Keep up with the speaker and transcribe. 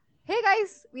Hey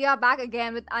guys, we are back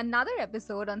again with another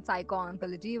episode on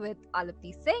Oncology with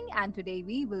Aalapti Singh, and today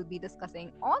we will be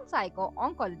discussing on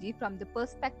Oncology from the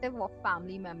perspective of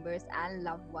family members and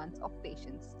loved ones of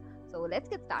patients. So let's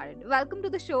get started. Welcome to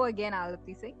the show again,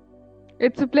 Aalapti Singh.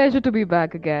 It's a pleasure to be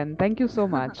back again. Thank you so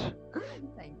much.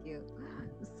 Thank you.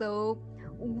 So,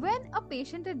 when a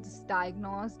patient is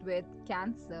diagnosed with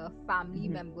cancer, family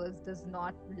Mhm, members does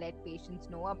not let patients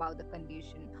know about the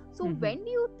condition. So, mhm. when do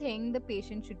you think the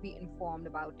patient should be informed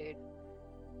about it?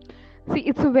 See,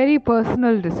 it's a very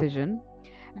personal decision.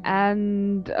 Mm-hmm.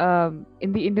 And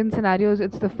in the Indian scenarios,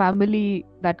 it's the family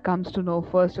that comes to know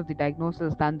first of the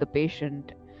diagnosis than the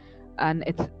patient. And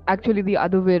it's actually the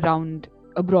other way around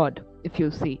abroad, if you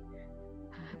see.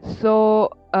 Right. So,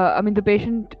 I mean, the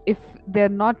patient, if they're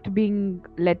not being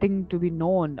letting to be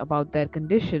known about their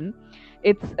condition,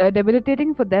 it's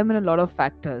debilitating for them in a lot of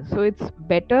factors. So, it's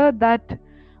better that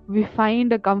we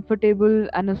find a comfortable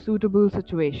and a suitable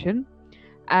situation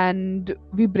and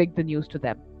we break the news to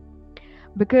them,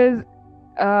 because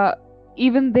uh,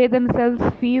 even they themselves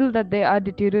feel that they are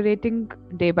deteriorating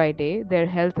day by day, their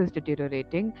health is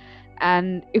deteriorating,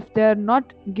 and if they're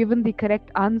not given the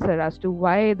correct answer as to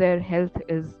why their health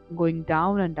is going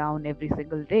down and down every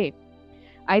single day,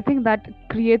 I think that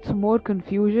creates more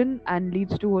confusion and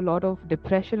leads to a lot of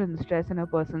depression and stress in a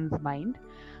person's mind,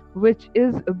 which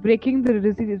is breaking their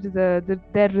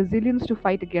resilience to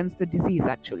fight against the disease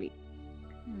actually.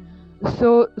 Mm-hmm.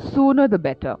 So sooner the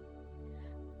better.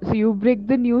 So you break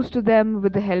the news to them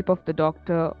with the help of the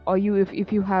doctor, or you,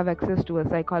 if you have access to a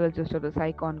psychologist or a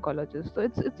psycho-oncologist. So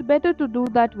it's better to do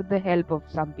that with the help of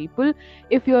some people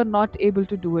if you're not able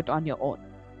to do it on your own.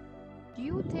 Do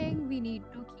you think we need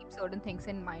to keep certain things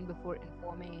in mind before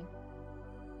informing,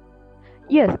 or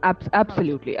Yes, how is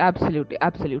it? absolutely, absolutely,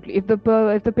 absolutely. If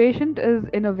the patient is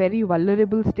in a very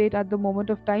vulnerable state at the moment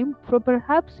of time,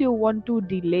 perhaps you want to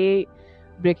delay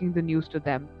breaking the news to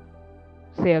them,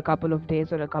 say a couple of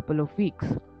days or a couple of weeks.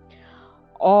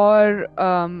 Or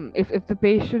if the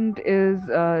patient is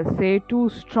say too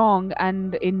strong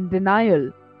and in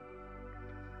denial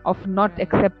of not Right.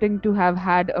 accepting to have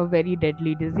had a very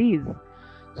deadly disease,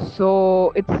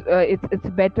 so Right. it's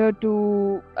better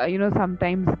to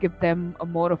sometimes give them a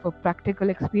more of a practical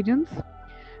experience,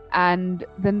 and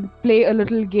then play a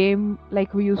little game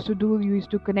like we used to do. We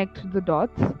used to connect the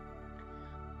dots.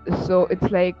 So Right. it's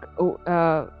like, oh,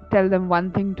 tell them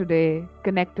one thing today,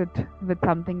 connect it with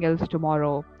something else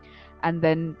tomorrow, and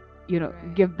then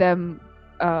Right.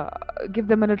 uh, give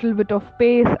them a little bit of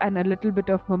pace and a little bit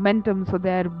of momentum, so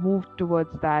they are moved towards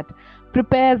that.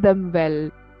 Prepare them well.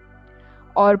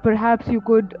 Or perhaps you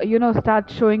could start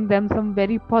showing them some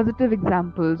very positive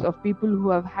examples of people who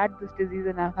have had this disease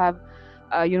and have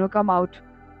come out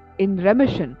in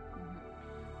remission.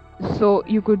 So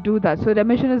you Right. could do that. So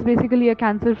remission is basically a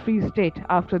cancer free state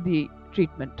after the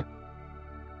treatment.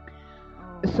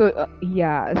 So Okay.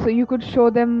 yeah, so you could show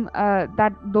them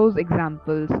that those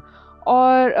examples.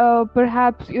 Or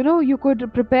perhaps you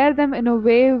could prepare them in a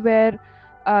way where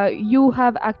you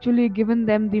have actually given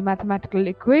them the mathematical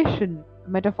equation,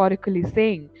 metaphorically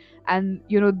saying, and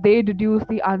they deduce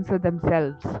the answer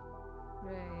themselves.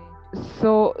 Right.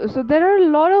 So there are a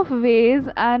lot of ways,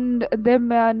 and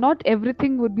not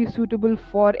everything would be suitable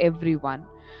for everyone.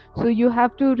 So you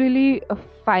have to really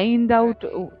find out.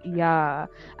 Right. Right. Yeah.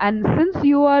 And since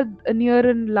you are a near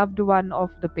and loved one of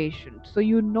the patient, so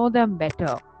you know them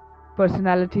better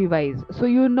personality wise, so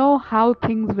you know how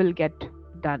things will get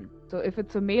done. So if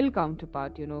it's a male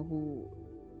counterpart, who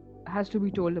has to be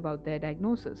told about their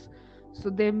diagnosis, so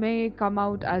they may come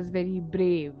out as very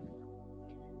brave,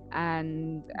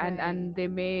 Right. and they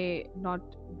may not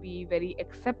be very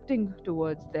accepting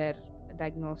towards their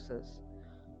diagnosis.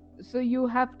 So you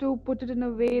have to put it in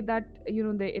a way that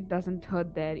it doesn't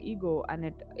hurt their ego, and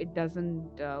it doesn't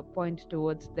point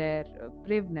towards their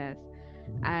braveness,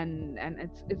 and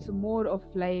it's more of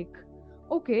like,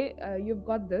 okay, you've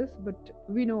got this, but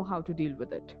we know how to deal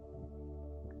with it.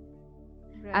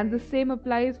 And the Right. same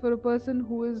applies for a person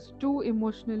who is too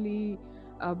emotionally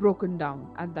broken down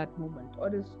at that moment,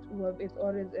 or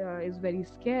is very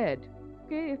scared.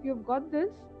 Okay, if you've got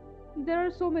this, there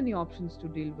are so many options to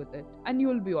deal with it, and you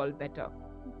will be all better.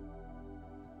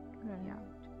 Yeah.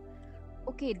 Right.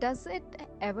 Okay, does it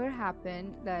ever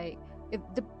happen like if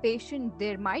the patient,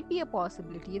 there might be a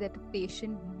possibility that a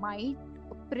patient might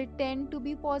pretend to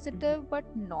be Mhm. positive but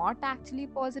not actually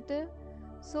positive?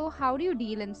 So, how do you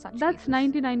deal in such That's cases?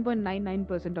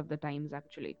 99.99% of the times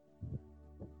actually,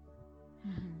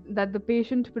 Mm-hmm. that the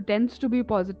patient pretends to be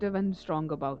positive and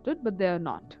strong about it, but they are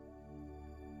not.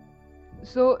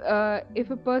 So if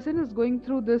a person is going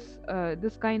through this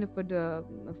kind of a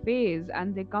phase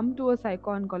and they come to a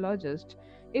psycho-oncologist,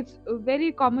 it's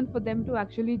very common for them to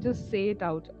actually just say it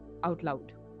out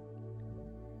loud.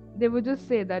 They would just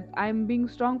say that I'm being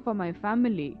strong for my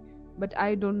family, but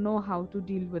I don't know how to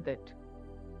deal with it.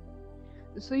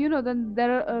 So then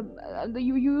there are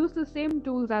you use the same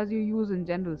tools as you use in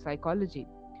general psychology.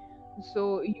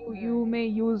 So you Right. may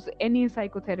use any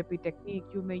psychotherapy technique.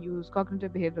 You may use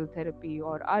cognitive behavioral therapy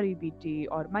or REBT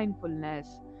or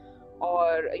mindfulness,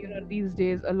 or these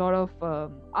days a lot of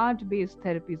art based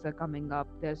therapies are coming up.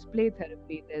 There's play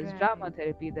therapy, there's Right. drama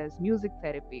therapy, there's music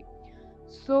therapy.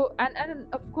 So and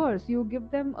of course you give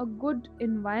them a good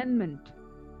environment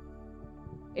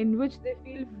in which they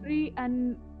feel free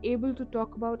and able to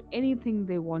talk about anything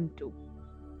they want to.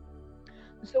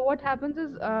 So what happens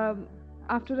is,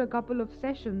 after a couple of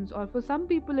sessions, or for some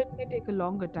people it may take a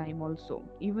longer time also,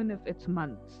 even if it's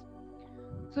months.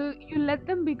 So you let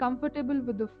them be comfortable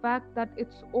with the fact that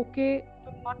it's okay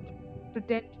to not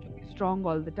pretend to be strong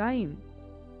all the time.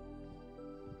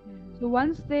 So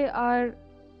once they are,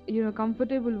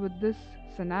 comfortable with this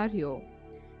scenario,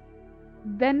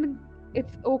 then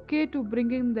it's okay to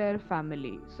bring in their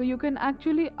family. So you can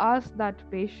actually ask that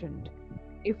patient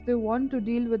if they want to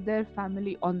deal with their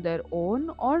family on their own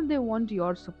or they want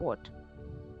your support.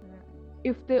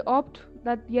 If they opt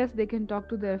that yes, they can talk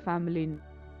to their family.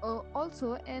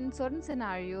 Also, in certain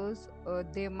scenarios,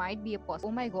 there might be a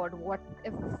oh my god, what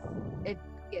if it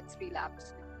gets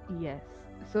relapsed? Yes.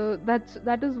 So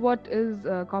that is what is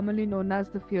commonly known as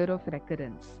the fear of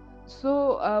recurrence.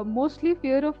 So mostly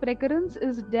fear of recurrence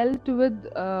is dealt with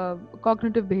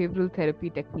cognitive behavioral therapy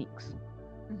techniques.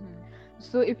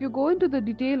 So if you go into the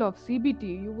detail of CBT,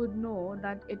 you would know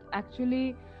that it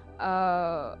actually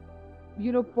uh,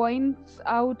 points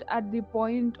out at the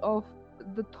point of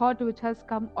the thought which has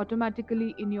come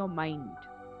automatically in your mind.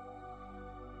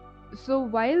 So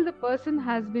while the person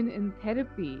has been in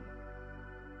therapy,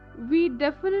 we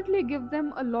definitely give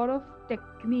them a lot of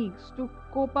techniques to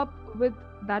cope up with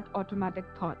that automatic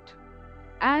thought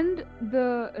and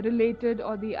the related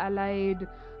or the allied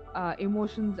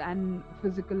emotions and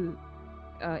physical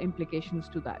implications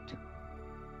to that.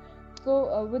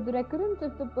 So, with recurrence,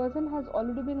 if the person has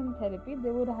already been in therapy,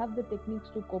 they would have the techniques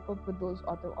to cope up with those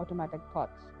automatic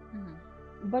thoughts.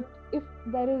 But if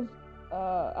there is,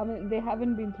 I mean, they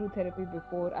haven't been through therapy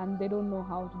before and they don't know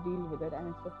how to deal with it, and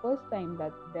it's the first time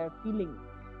that they're feeling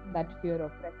that fear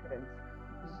of recurrence.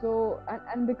 So,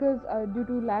 and because due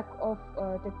to lack of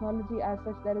technology as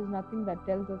such, there is nothing that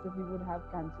tells us if we would have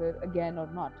cancer again or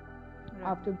not Right.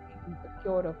 after being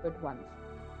cured of it once.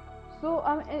 So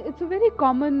it's a very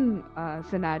common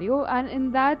scenario, and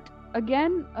in that,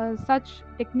 again, such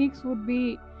techniques would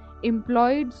be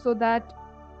employed so that,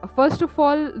 first of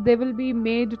all, they will be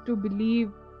made to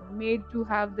believe, made to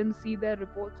have them see their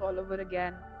reports all over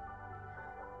again,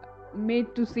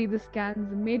 made to see the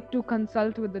scans, made to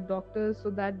consult with the doctors so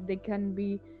that they can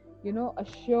be,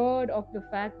 assured of the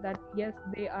fact that yes,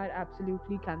 they are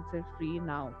absolutely cancer free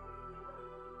now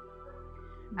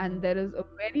and there is a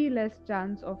very less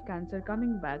chance of cancer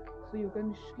coming back. So you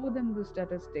can show them the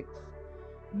statistics.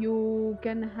 You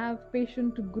can have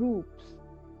patient groups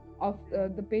of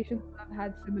the patients who have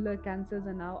had similar cancers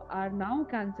and now are now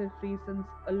cancer free since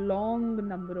a long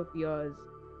number of years,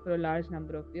 for a large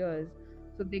number of years,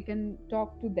 so they can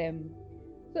talk to them.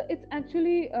 So it's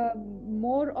actually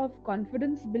more of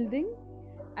confidence building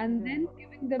and then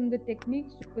giving them the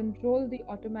techniques to control the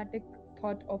automatic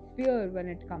thought of fear when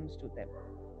it comes to them.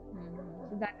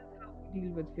 So that is how we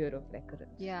deal with fear of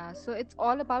recurrence. Yeah, so it's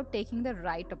all about taking the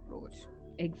right approach.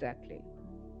 Exactly.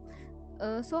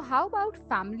 So, how about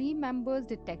family members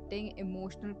detecting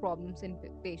emotional problems in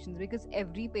patients? Because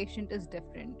every patient is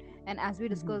different, and as we Hmm.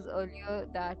 discussed earlier,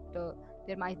 that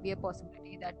there might be a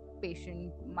possibility that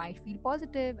patient might feel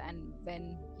positive, and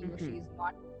when he or she Hmm. is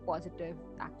not positive,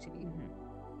 actually. Hmm.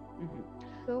 Hmm.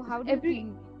 So, So how do you every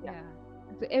think? yeah. Yeah.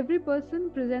 So every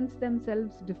person presents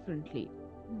themselves differently.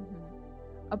 Mm-hmm.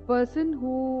 A person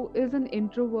who is an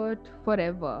introvert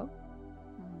forever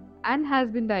Mm-hmm. and has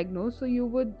been diagnosed, so you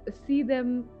would see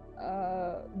them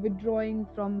withdrawing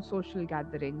from social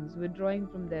gatherings, withdrawing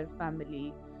from their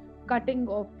family, cutting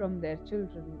off from their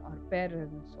children or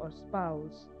parents or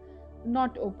spouse,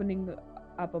 not opening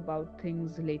up about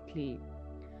things lately.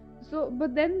 So,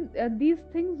 but then these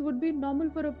things would be normal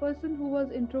for a person who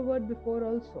was introvert before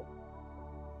also.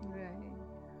 Right.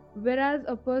 Whereas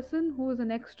a person who is an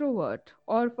extrovert,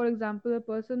 or for example, a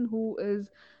person who is,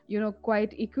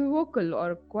 quite equivocal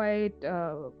or quite,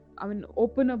 I mean,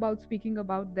 open about speaking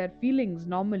about their feelings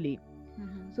normally.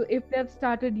 Mm-hmm. So if they've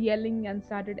started yelling and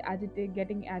started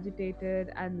getting agitated,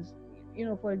 and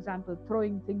for example,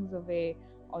 throwing things away,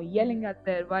 or yelling Mm-hmm. at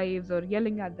their wives, or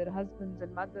yelling at their husbands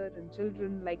and mother and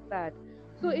children like that,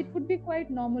 so it Mm-hmm. would be quite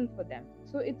normal for them.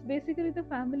 So it's basically the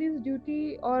family's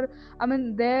duty, or I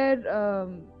mean their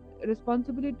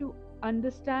responsibility to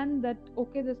understand that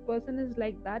okay, this person is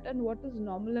like that, and what is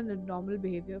normal and abnormal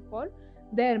behavior for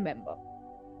their member.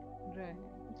 Right.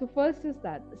 So first is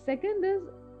that. Second is,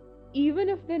 even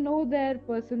if they know their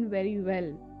person very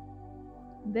well,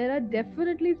 there are Mm-hmm.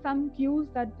 definitely some cues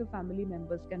that the family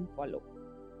members can follow.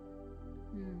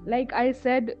 Mm-hmm. Like I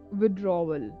said,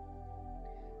 withdrawal,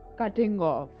 cutting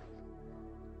off,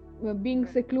 being Right.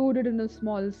 secluded in a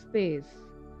small space,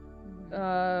 Mm-hmm.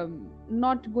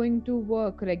 not going to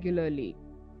work regularly,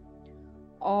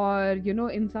 or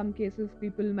in some cases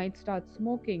people might start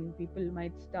smoking, people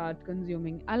might start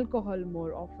consuming alcohol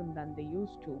more often than they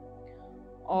used to,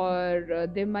 Mm-hmm. or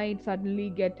they might suddenly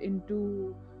get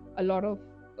into a lot of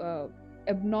uh,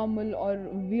 abnormal or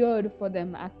weird for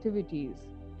them activities.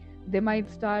 They might Mm-hmm.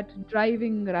 start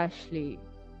driving rashly.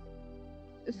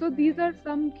 So these are Right.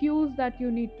 some cues that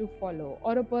you need to follow.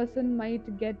 Or a person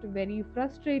might get very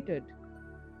frustrated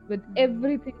with Mm-hmm.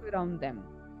 everything around them,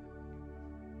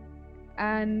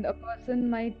 and a person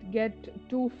might get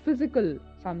too physical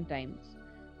sometimes.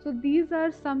 So these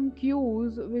are some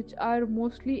cues which are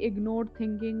mostly ignored,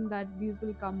 thinking that these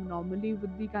will come normally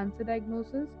with the cancer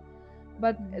diagnosis.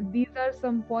 But Mm-hmm. these are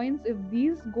some points. If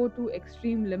these go to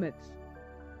extreme limits,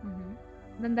 Mm-hmm.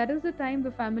 then that is the time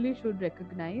the family should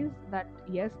recognize that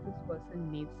yes, this person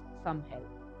needs some help.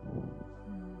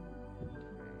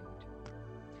 Right.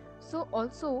 So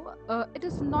also, it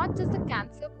is not just the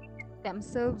cancer patients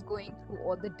themselves going through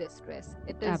all the distress.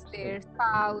 It is their Absolutely.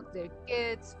 spouse, their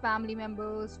kids, family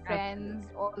members, friends,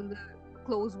 Absolutely. all the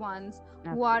close ones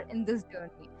who are Absolutely. in this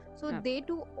journey. So they Absolutely.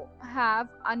 too have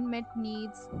unmet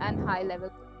needs and high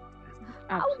levels of distress.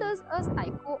 How does Absolutely. a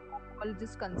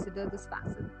psycho-oncologist consider these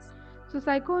facets? So,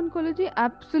 psycho-oncology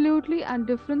absolutely at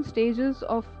different stages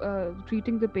of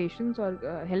treating the patients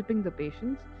or helping the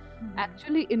patients Mm-hmm.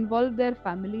 actually involve their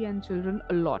family and children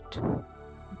a lot.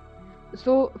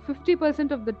 So,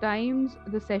 50% of the times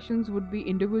the sessions would be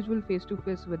individual face to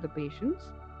face with the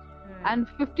patients, Right. and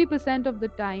 50% of the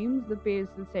times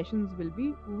the sessions will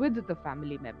be with the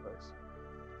family members.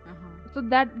 Uh-huh. So,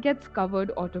 that gets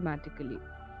covered automatically.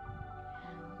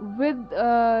 Right. With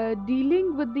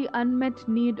dealing with the unmet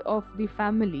need of the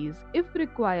families, if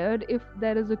required, if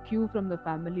there is a queue from the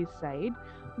family side,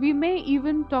 we may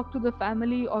even talk to the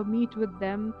family or meet with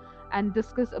them and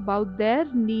discuss about their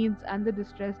needs and the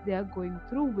distress they are going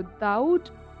through without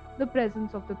the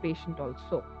presence of the patient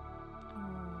also.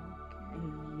 Okay.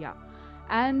 Yeah.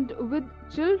 And with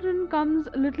children comes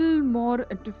a little more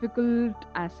a difficult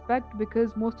aspect,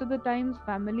 because most of the times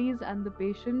families and the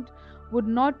patient would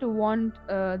not want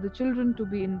the children to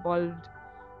be involved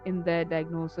in their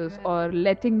diagnosis, Right. or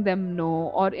letting them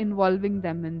know, or involving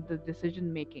them in the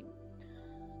decision making.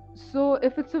 So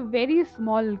if it's a very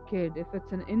small kid, if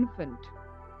it's an infant,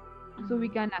 so we Mm-hmm.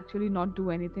 can actually not do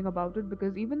anything about it,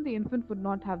 because even the infant would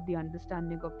not have the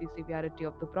understanding of the severity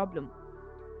of the problem.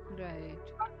 Right.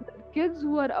 Kids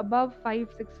who are above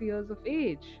 5 6 years of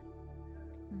age,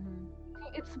 Mm-hmm. so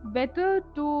it's better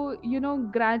to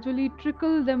gradually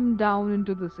trickle them down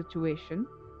into the situation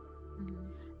Mm-hmm.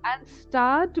 and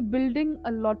start building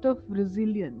a lot of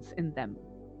resilience in them.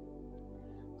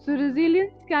 So All right.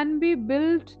 resilience can be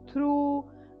built through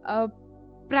uh,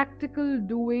 practical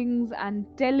doings and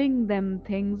telling them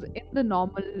things in the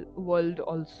normal world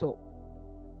also.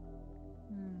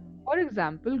 Hmm. For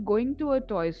example, going to a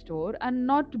toy store and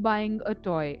not buying a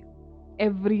toy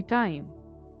every time.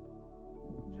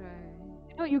 Right.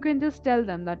 You can just tell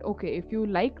them that okay, if you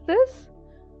like this,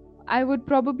 I would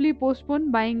probably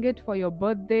postpone buying it for your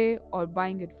birthday, or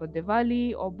buying it for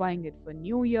Diwali, or buying it for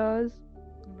New Year's.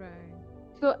 Right.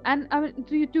 So, and I mean,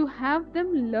 to have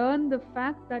them learn the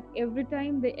fact that every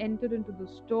time they enter into the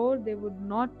store, they would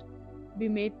not be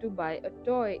made to buy a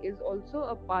toy, is also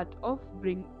a part of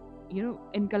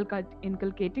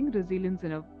inculcating resilience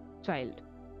in a child.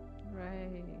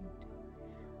 Right.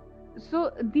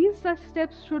 So these such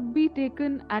steps should be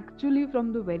taken actually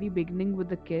from the very beginning with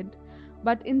the kid.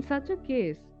 But in such a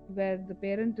case where the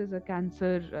parent is a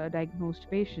cancer diagnosed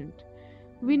patient,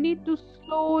 we need Mm-hmm. to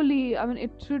slowly, I mean,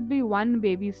 it should be one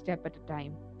baby step at a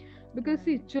time. Because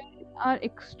see, Right. children are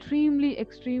extremely,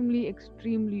 extremely,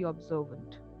 extremely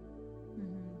observant.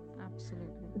 Mm-hmm.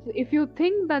 Absolutely. So if you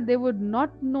think that they would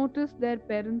not notice their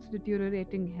parents'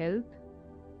 deteriorating health,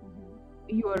 Mm-hmm.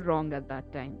 you are wrong at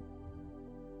that time.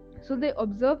 So they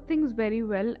observe things very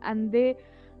well, and they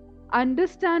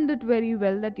understand it very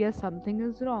well that yes, something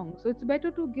is wrong. So it's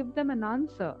better to give them an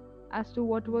answer as to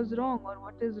what was wrong or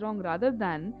what is wrong, rather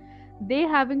than they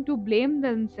having to blame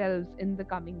themselves in the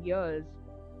coming years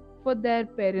for their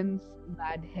parents'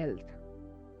 bad health.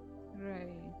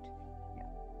 Right.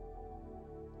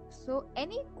 So,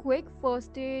 any quick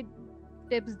first aid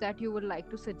tips that you would like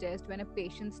to suggest when a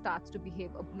patient starts to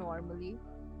behave abnormally?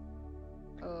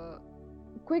 Uh,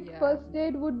 Quick yeah. first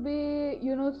aid would be,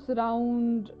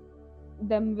 surround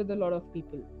them with a lot of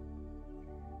people.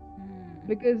 Hmm.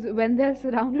 Because when they're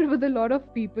surrounded with a lot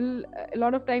of people, a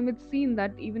lot of time it's seen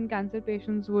that even cancer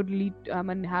patients would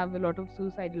and have a lot of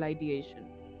suicidal ideation.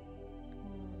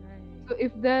 Oh, So right.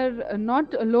 if they're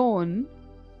not alone,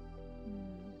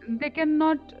 Hmm. they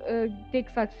cannot take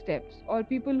such steps. Or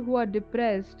people who are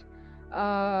depressed,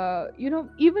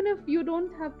 even if you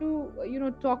don't have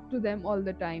to talk to them all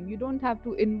the time, you don't have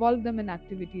to involve them in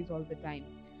activities all the time,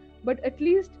 but at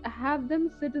least have them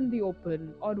sit in the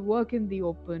open or work in the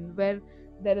open where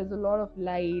there is a lot of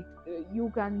light.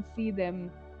 You can see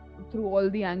them through all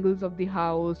the angles of the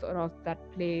house or of that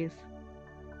place.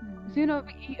 So,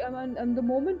 the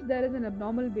moment there is an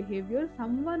abnormal behavior,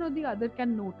 someone or the other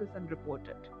can notice and report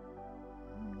it.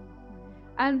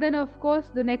 And then, of course,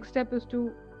 the next step is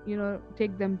to,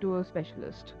 take them to a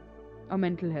specialist, a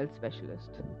mental health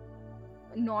specialist.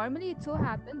 Normally, it so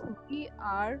happens we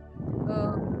are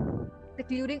uh,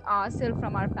 secluding ourselves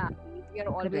from our families. We are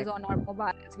always Correct. on our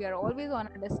mobiles. We are always on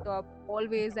our desktop.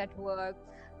 Always at work.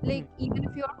 Hmm. Like even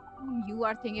if you're home, you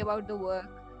are thinking about the work.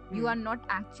 You Hmm. are not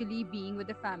actually being with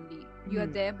the family. You are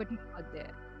Hmm. there, but you're not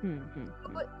there. Hmm. Hmm. So,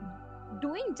 Hmm.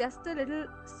 doing just a little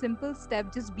simple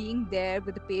step, just being there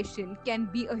with the patient, can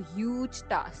be a huge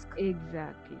task.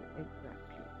 Exactly.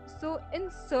 Exactly. So, in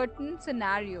certain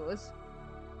scenarios,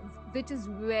 which is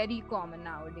very common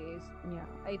nowadays, Yeah.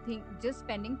 I think just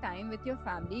spending time with your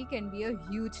family can be a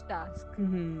huge task.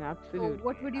 So, Absolutely.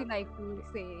 what would you like to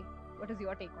Absolutely. say? What is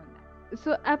your take on that?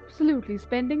 So, absolutely,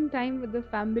 spending time with the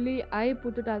family, I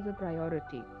put it as a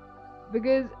priority,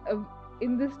 because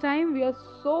in this time we are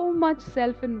so much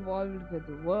self involved with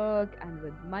work and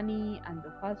with money and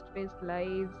the fast paced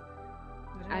lives.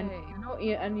 And Right,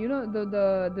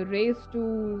 the race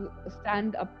to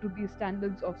stand up to the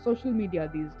standards of social media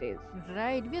these days.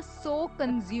 right. We are so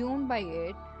consumed by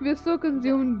it We're so that,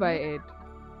 consumed by yeah. it.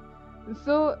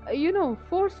 So,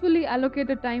 forcefully allocate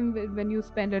a time when you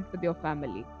spend it with your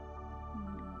family.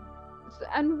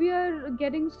 And we are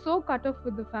getting so cut off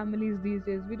with the families these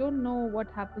days. We don't know what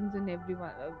happens in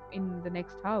everyone in the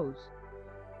next house.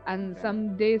 And Right.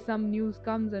 someday some news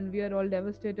comes and we are all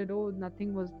devastated. Oh,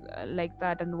 nothing was like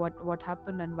that, and what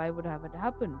happened, and why would have it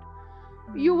happened?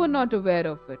 You were Hmm. not aware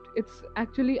of it. It's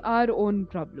actually our own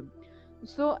problem.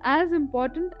 So, as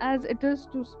important as it is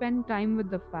to spend time with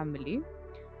the family,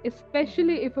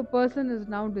 especially if a person is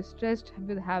now distressed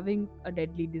with having a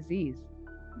deadly disease,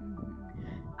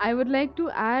 I would like to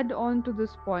add on to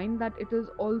this point that it is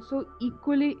also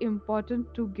equally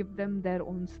important to give them their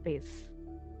own space.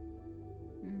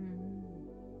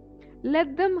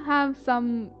 Let them have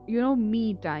some,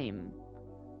 me time.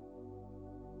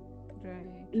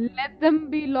 Right, Let them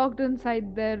be locked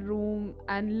inside their room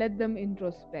and let them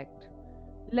introspect.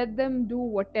 Let them do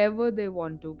whatever they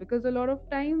want to, because a lot of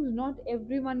times not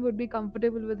everyone would be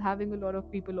comfortable with having a lot of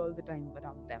people all the time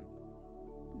around them.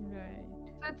 right.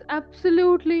 So it's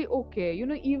absolutely okay.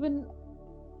 Even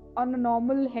on a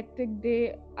normal hectic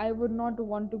day, I would not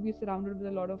want to be surrounded with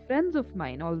a lot of friends of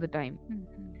mine all the time.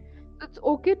 Mhm. So it's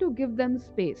okay to give them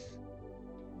space,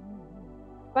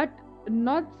 but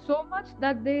not so much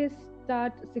that they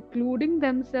start secluding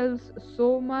themselves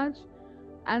so much,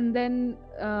 and then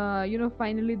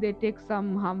finally they take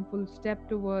some harmful step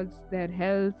towards their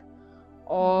health,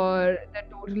 or they're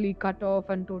totally cut off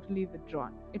and totally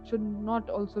withdrawn. It should not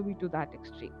also be to that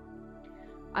extreme.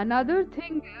 Another Right.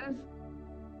 thing is,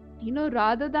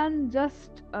 rather than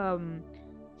just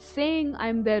saying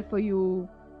I'm there for you,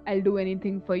 I'll do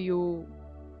anything for you,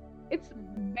 it's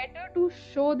better to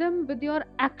show them with your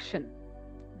action.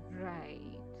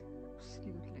 Right.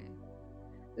 Absolutely.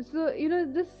 So,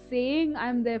 just saying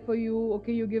I'm there for you,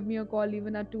 okay, you give me a call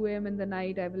even at 2 a.m. in the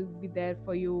night, I will be there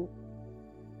for you.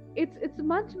 It's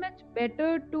much, much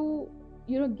better to,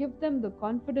 give them the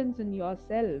confidence in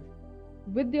yourself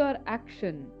with your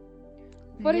action.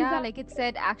 For Yeah, like it example,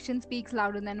 said, action speaks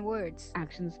louder than words.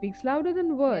 action speaks louder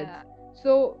than words. Yeah.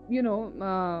 So,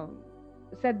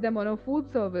 set them on a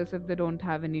food service if they don't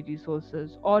have any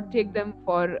resources, or take them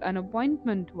for an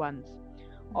appointment once,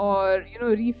 or,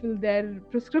 refill their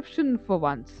prescription for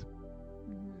once.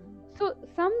 So,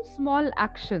 some small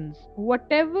actions,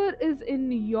 whatever is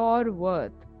in your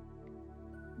worth,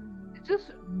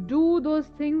 just do those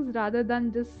things rather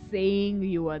than just saying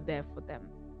you are there for them.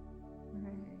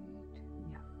 Right.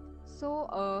 Yeah.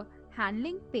 So,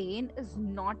 handling pain is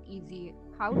not easy.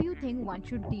 How do you think one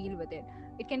should deal with it?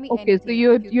 It can be Okay, so anything.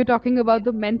 you're If you, you're talking yeah, about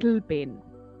the mental pain.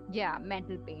 yeah,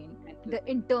 mental pain, Mental the pain.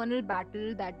 internal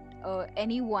battle that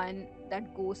anyone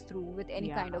that goes through with any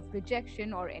Yeah. kind of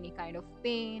rejection or any kind of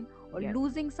pain or Yes.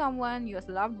 losing someone, your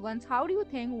loved ones. How do you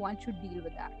think one should deal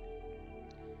with that?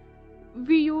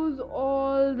 We use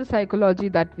all the psychology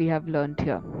that we have learned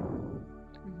here.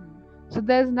 Mm-hmm. So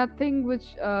there's nothing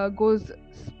which goes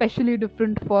specially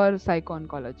different for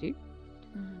psycho-oncology.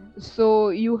 Mm-hmm. So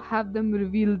you have them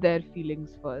reveal their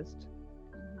feelings first,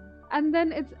 Mm-hmm. and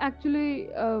then it's actually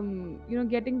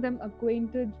getting them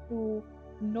acquainted to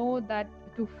know that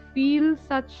to feel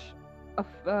such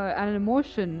an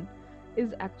emotion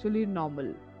is actually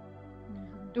normal.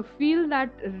 Mm-hmm. To feel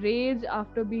that rage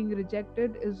after being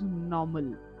rejected is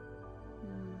normal.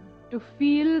 To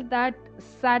feel that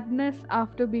sadness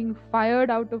after being fired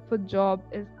out of a job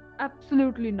is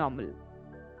absolutely normal.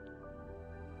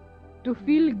 To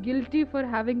feel Mm-hmm. guilty for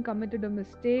having committed a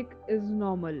mistake is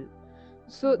normal.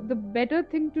 So, the Mm-hmm. better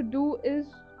thing to do is,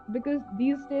 because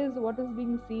these days what is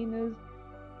being seen is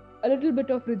a little bit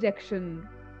of rejection,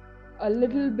 a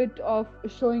little Yeah. bit of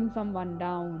showing someone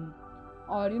down,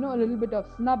 or a little bit of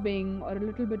snubbing, or a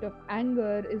little bit of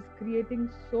anger is creating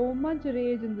so much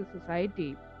rage in the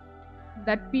society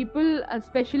that Mm-hmm. people,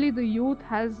 especially the youth,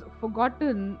 has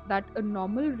forgotten that a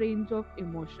normal range of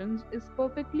emotions is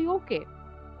perfectly okay.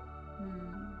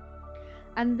 Mm-hmm.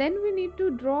 And then we need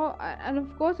to draw, and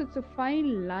of course it's a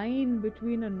fine line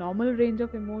between a normal range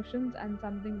of emotions and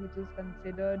something which is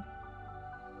considered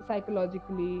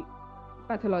psychologically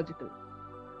pathological.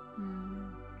 Mm-hmm.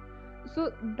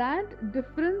 So that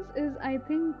difference is, I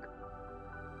think,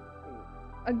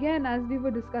 again, as we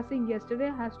were discussing yesterday,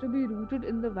 has to be rooted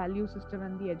in the value system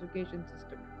and the education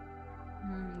system.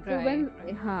 So Right, when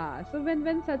right.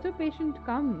 when such a patient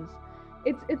comes,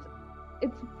 it's it's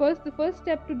first the first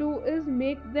step to do is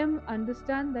make them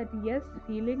understand that yes,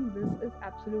 feeling this is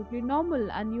absolutely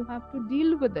normal and you have to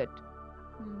deal with it.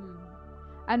 Mm-hmm.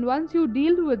 And once you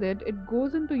deal with it, it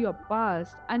goes into your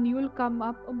past and you will come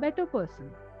up a better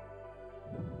person.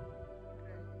 Right.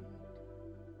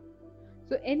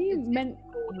 So any It's just men,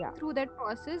 going yeah, through that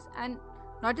process and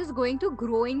not just going to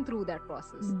growing through that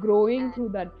process. growing And through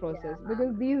that process, yeah,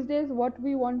 because these days what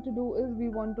we want to do is we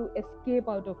want to escape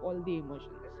out of all the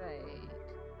emotions. right,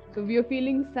 So we are right.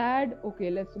 feeling sad, okay,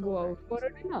 let's So go out for much. a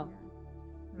dinner.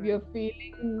 Yeah, We are right.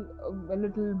 feeling a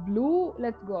little blue,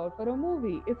 let's go out for a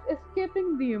movie. It's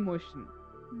escaping the emotion.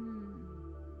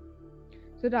 Hmm.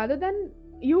 So rather than,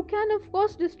 you can of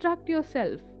course distract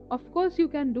yourself, of course you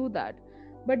can do that,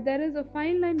 but there is a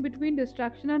fine line between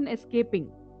distraction and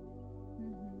escaping.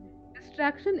 Mm-hmm.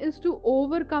 Distraction is to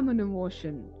overcome an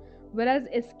emotion, whereas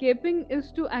escaping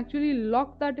is to actually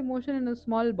lock that emotion in a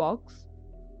small box,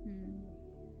 Hmm.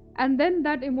 and then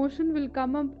that emotion will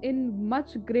come up in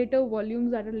much greater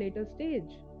volumes at a later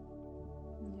stage.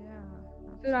 Yeah,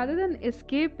 So rather than absolutely.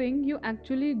 escaping, you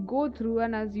actually go through,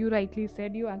 and as you rightly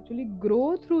said, you actually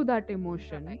grow through that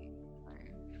emotion, Right,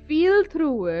 right. feel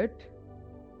through it,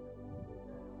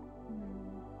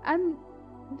 Hmm. and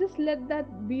just let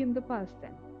that be in the past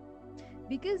then.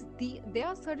 Because there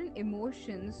are certain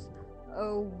emotions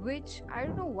which I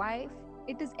don't know why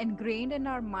it is ingrained in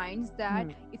our minds that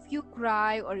Hmm. if you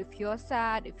cry or if you're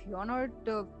sad, if you're not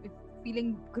if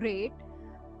feeling great,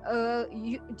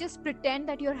 you just pretend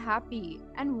that you're happy,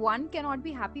 and one cannot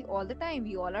be happy all the time.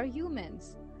 We all are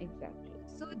humans. Exactly.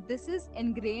 So this is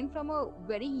ingrained from a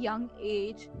very young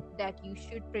age that you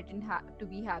should pretend to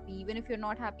be happy. Even if you're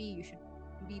not happy, you should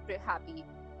be happy.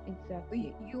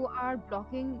 Exactly. You are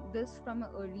blocking this from an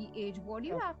early age. What do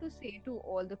you Yep. have to say to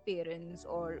all the parents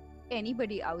or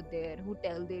anybody out there who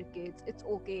tell their kids it's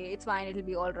okay, it's fine, it'll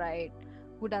be all right,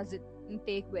 who does it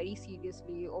take very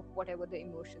seriously of whatever the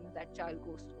emotions that child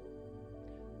goes through?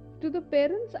 To the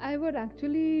parents, I would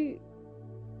actually,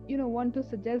 want to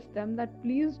suggest them that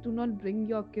please do not bring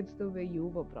your kids the way you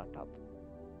were brought up.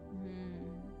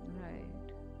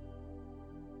 Right.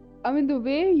 I mean, the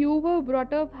way you were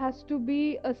brought up has to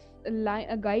be a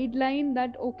guideline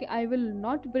that, okay, I will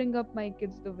not bring up my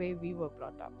kids the way we were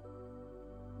brought up.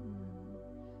 Mm.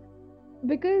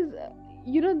 Because,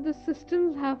 the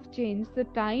systems have changed, the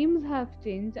times have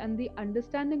changed, and the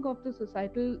understanding of the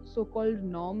societal so called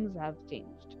norms have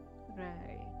changed.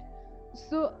 Right.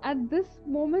 So, at this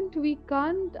moment, we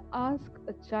can't ask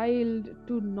a child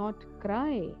to not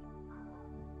cry.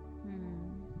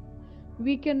 Hmm.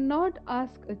 We cannot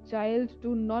ask a child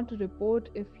to not report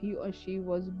if he or she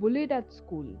was bullied at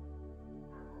school.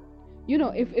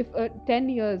 If 10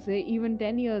 years, even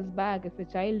 10 years back, if a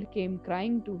child came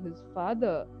crying to his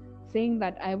father saying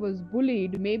that I was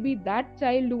bullied, maybe that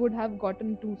child would have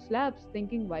gotten two slaps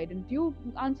thinking, why didn't you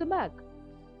answer back?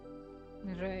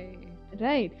 Right.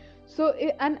 Right. So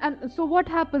and so what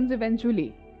happens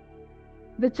eventually?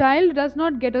 The child does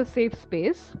not get a safe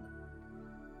space.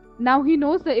 Now he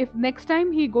knows that if next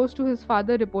time he goes to his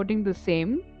father reporting the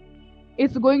same,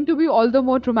 it's going to be all the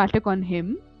more traumatic on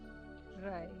him.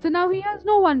 Right. So now he has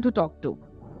no one to talk to.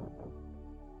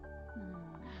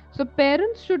 Hmm. So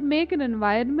parents should make an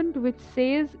environment which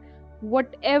says,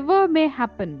 whatever may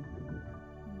happen,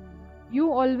 Hmm.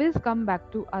 you always come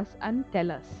back to us and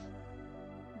tell us.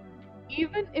 Hmm.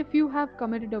 Even if you have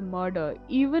committed a murder,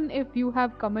 even if you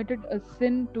have committed a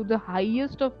sin to the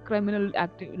highest of criminal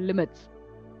limits,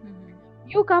 Hmm.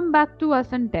 you come back to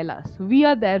us and tell us. We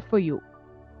are there for you.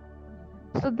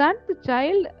 Hmm. So that the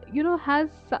child, has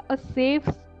a safe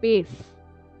space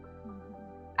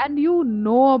Hmm. and you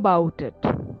know about it.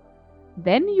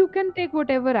 Then you can take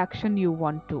whatever action you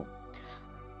want to.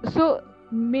 So,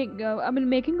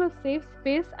 making a safe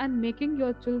space and making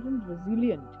your children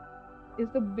resilient is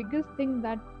the biggest thing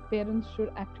that parents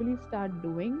should actually start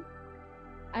doing,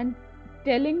 and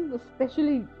telling,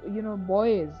 especially,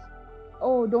 boys,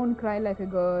 oh, don't cry like a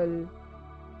girl.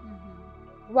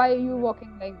 Why are you Right.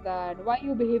 walking like that? Why are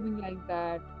you behaving like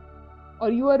that? Or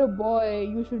you are a boy,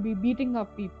 you should be beating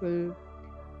up people.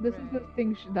 This is the Right.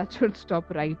 thing that should stop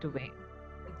right away.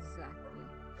 Exactly.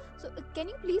 So, can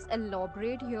you please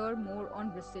elaborate here more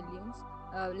on resilience?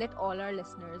 Let all our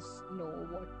listeners know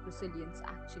what resilience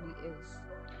actually is.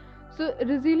 So,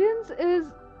 resilience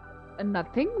is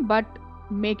nothing but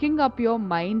making up your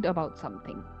mind about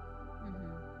something.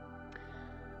 Mm-hmm.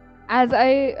 As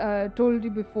I told you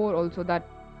before, also, that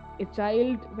a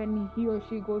child, when he or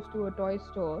she goes to a toy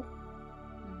store,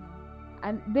 Mm-hmm.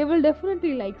 and they will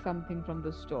definitely like something from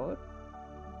the store,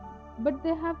 but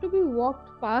they have to be walked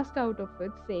past out of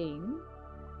it saying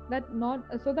that, not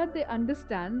so that they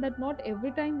understand that not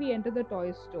every time we enter the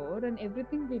toy store and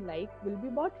everything we like will be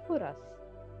bought for us.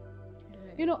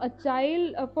 Right. A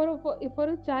child, for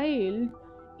a child,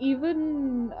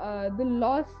 even the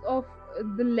loss of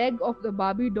the leg of the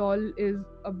Barbie doll is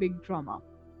a big trauma.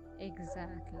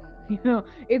 Exactly. you know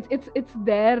it's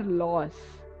their loss.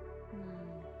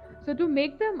 Hmm. So to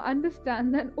make them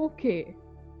understand that, okay,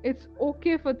 it's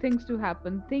okay for things to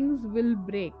happen, things will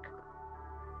break,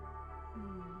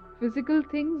 Hmm. physical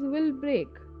things will break.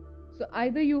 So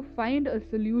either you find a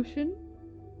solution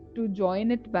to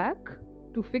join it back,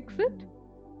 to fix it,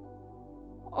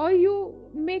 Hmm. or you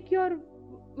make your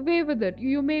way with it,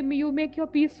 you make your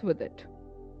peace with it.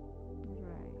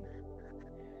 Right.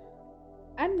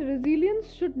 And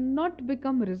resilience should not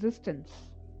become resistance.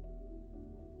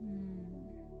 Hmm.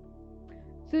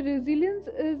 So resilience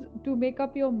is to make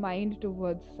up your mind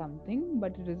towards something,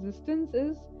 but resistance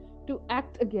is to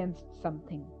act against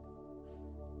something.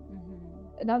 Hmm.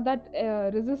 Now that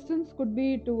resistance could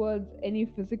be towards any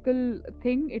physical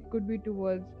thing, it could be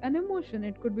towards an emotion,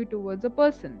 it could be towards a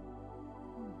person.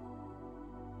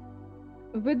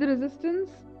 With resistance,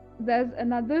 there's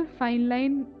another fine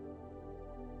line,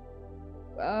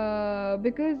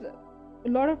 because a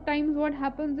lot of times what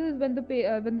happens is when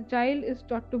when the child is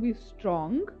taught to be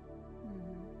strong,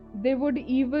 Hmm. they would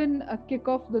even kick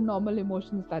off the normal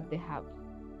emotions that they have.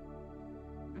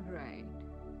 Right.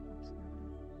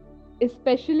 Absolutely.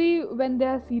 Especially when they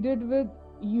are seated with,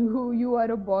 you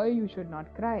are a boy, you should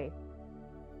not cry.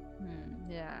 Hmm.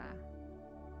 Yeah.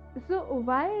 So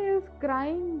why is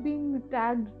crying being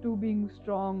tagged to being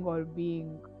strong or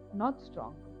being not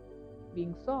strong,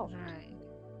 being soft? Right.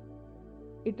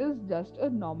 It is just a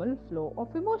normal flow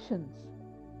of emotions.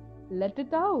 Let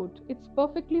it out, it's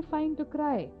perfectly fine to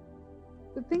cry.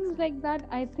 So things like Exactly. that,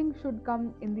 I think, should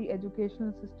come in the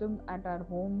educational system, at our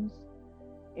homes,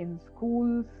 in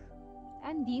schools.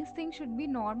 And these things should be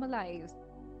normalized.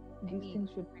 I These mean,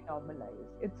 things should be normalized.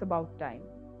 It's about time.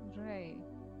 right.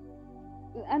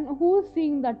 And who is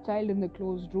seeing that child in the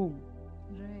closed room?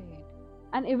 Right.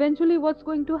 And eventually what's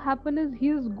going to happen is he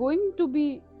is going to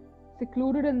be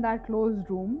secluded in that closed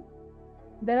room.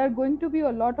 There are going to be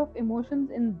a lot of emotions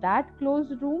in that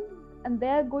closed room, and they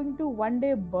are going to one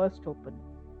day burst open,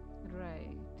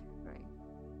 Right. Right.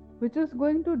 which is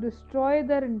going to destroy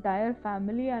their entire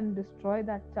family and destroy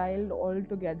that child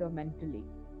altogether mentally.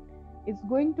 It's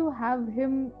going to have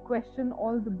him question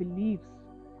all the beliefs.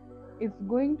 It's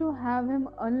going to have him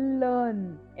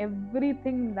unlearn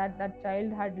everything that that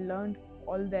child had learned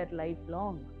all their life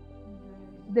long.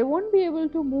 They Right. won't be able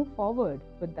to move forward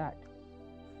with that.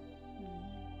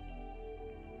 Hmm.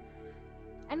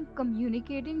 And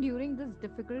communicating during these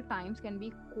difficult times can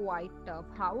be quite tough.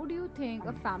 How do you think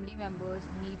a family members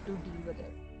need to deal with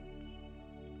it?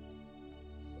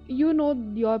 You know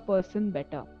your person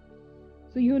better,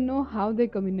 so you know how they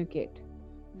communicate.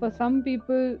 For some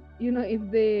people,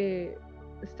 if they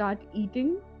start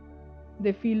eating,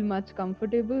 they feel much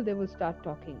comfortable, they will start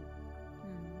talking.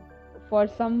 For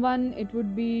someone, it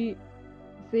would be,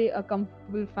 say, a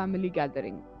comfortable family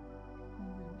gathering.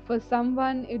 For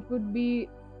someone, it would be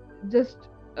just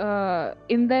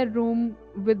in their room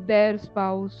with their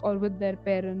spouse or with their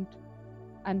parent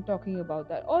and talking about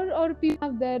that. Or people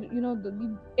have their,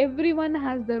 everyone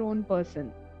has their own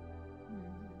person.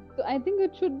 So I think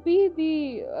it should be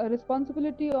the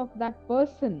responsibility of that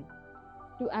person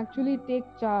to actually take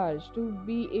charge, to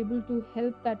be able to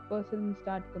help that person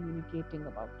start communicating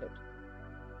about it.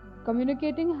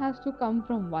 Communicating has to come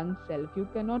from oneself. You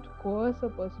cannot coerce a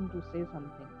person to say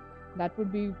something. That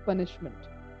would be punishment.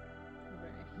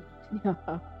 Right.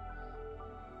 Yeah.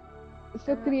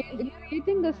 So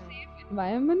creating a safe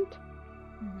environment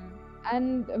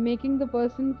and making the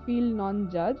person feel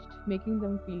non-judged, making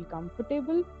them feel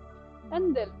comfortable,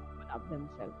 and they'll open up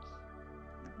themselves.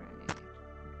 Right.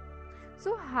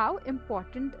 So, how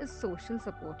important is social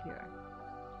support here?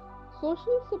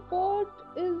 Social support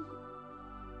is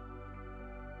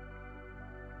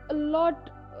a lot,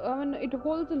 it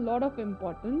holds a lot of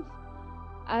importance,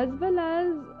 as well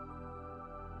as,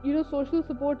 social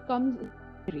support comes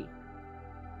free.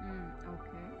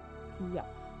 Okay. Yeah.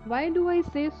 Why do I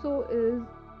say so is,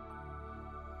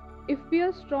 if we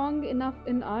are strong enough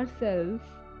in ourselves,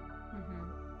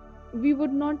 we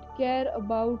would not care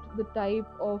about the type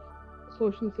of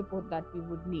social support that we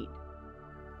would need.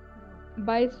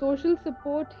 By social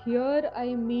support here,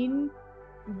 I mean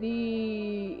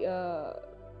the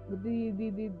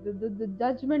the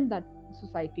judgment that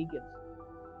society gives.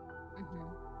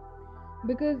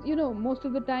 Because most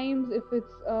of the times, if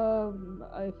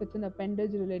it's an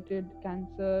appendage related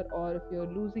cancer, or if you're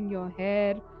losing your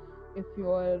hair, if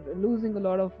you're losing a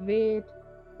lot of weight,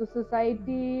 the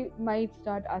society might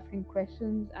start asking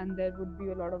questions, and there would be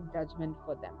a lot of judgment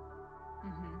for them.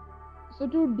 So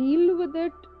to deal with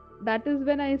it, that is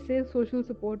when I say social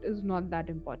support is not that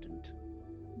important.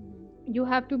 You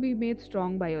have to be made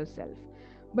strong by yourself.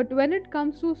 But when it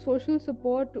comes to social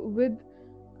support with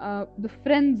the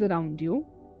friends around you,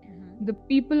 the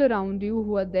people around you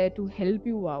who are there to help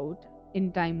you out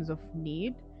in times of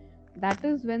need, that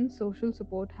is when social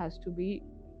support has to be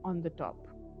on the top.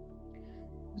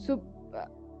 So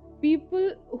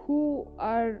people who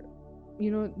are,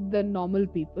 the normal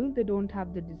people, they don't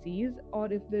have the disease,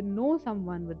 or if they know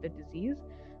someone with the disease,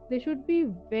 they should be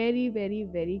very, very,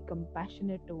 very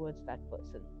compassionate towards that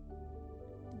person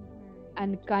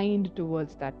and kind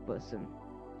towards that person,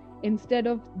 instead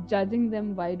of judging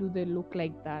them, why do they look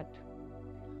like that?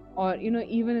 Or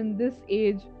even in this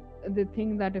age, they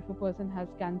think that if a person has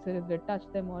cancer, if they touch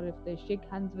them or if they shake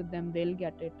hands with them, they'll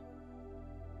get it.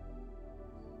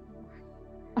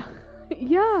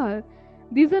 Yeah,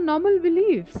 these are normal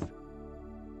beliefs.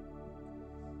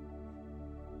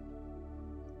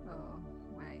 Oh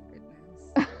my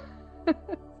goodness.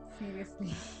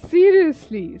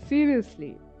 Seriously.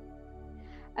 Seriously.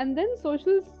 And then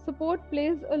social support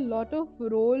plays a lot of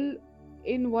role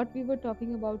in what we were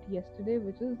talking about yesterday,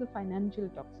 which is the financial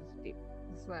toxicity.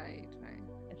 Right.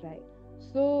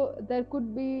 So there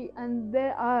could be, and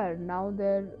there are now,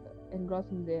 they're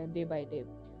engrossing there day by day.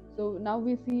 So now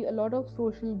we see a lot of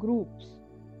social groups,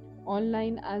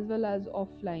 online as well as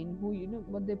offline, who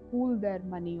but they pool their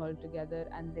money all together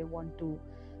and they want to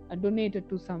donate it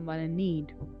to someone in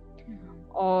need.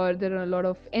 Or there are a lot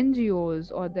of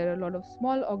NGOs, or there are a lot of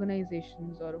small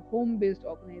organizations or home based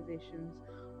organizations,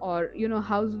 or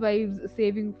housewives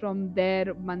saving from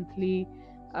their monthly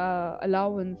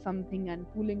allowance something and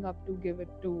pooling up to give it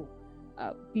to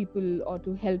people, or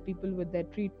to help people with their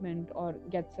treatment, or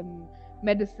get some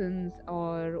medicines,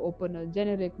 or open a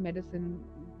generic medicine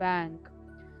bank,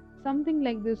 something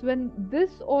like this. When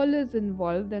this all is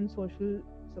involved, then social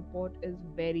support is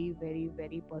very, very,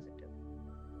 very positive.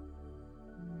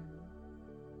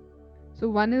 So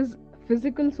one is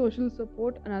physical social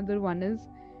support, another one is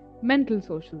mental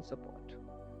social support.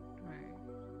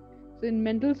 So in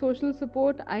mental social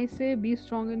support, I say be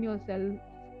strong in yourself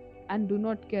and do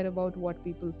not care about what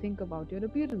people think about your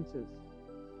appearances.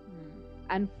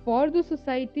 And for the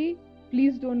society,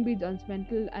 please don't be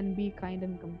judgmental and be kind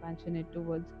and compassionate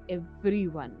towards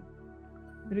everyone,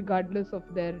 regardless of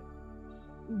their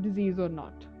disease or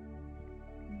not.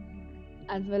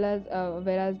 As well as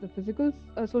whereas the physical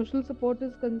social support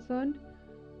is concerned,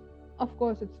 of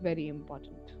course it's very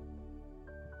important.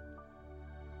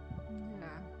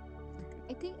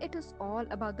 think it is all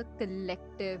about the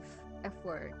collective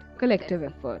effort that Collective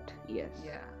we, effort, yes.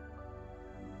 yeah.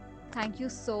 Thank you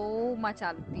so much,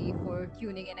 Alpi, for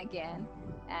tuning in again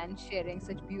and sharing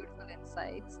such beautiful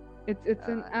insights. It's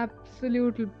an Uh,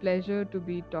 absolute pleasure to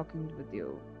be talking with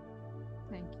you.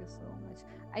 Thank you so much.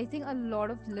 I think a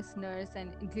lot of listeners,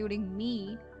 and including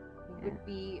me, Yeah. would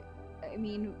be, I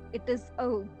mean, it is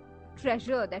a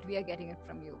treasure that we are getting it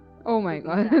from you, Oh to my be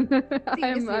god. frank. I'm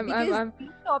Seriously, I'm I'm because I'm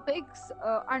these topics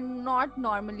are not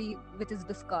normally which is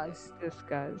discussed.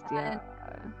 disgust, yeah.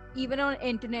 And even on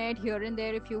internet, here and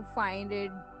there, if you find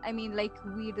it, I mean, like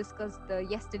we discussed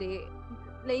yesterday,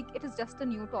 like it is just a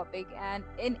new topic. And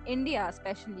in India,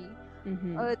 especially,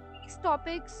 Mm-hmm. these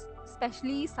topics,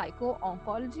 especially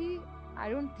psycho-oncology, I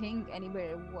don't think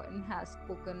anyone has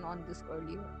spoken on this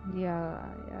earlier. Yeah,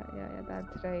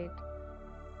 that's right.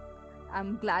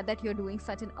 I'm glad that you're doing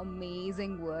such an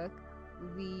amazing work.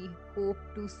 We hope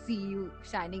to see you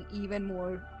shining even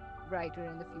more brighter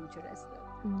in the future as well.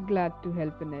 Glad to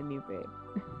help in any way.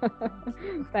 Thank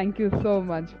you. Thank you Thank so you so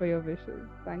much much. for your wishes.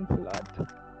 Thanks a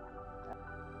lot.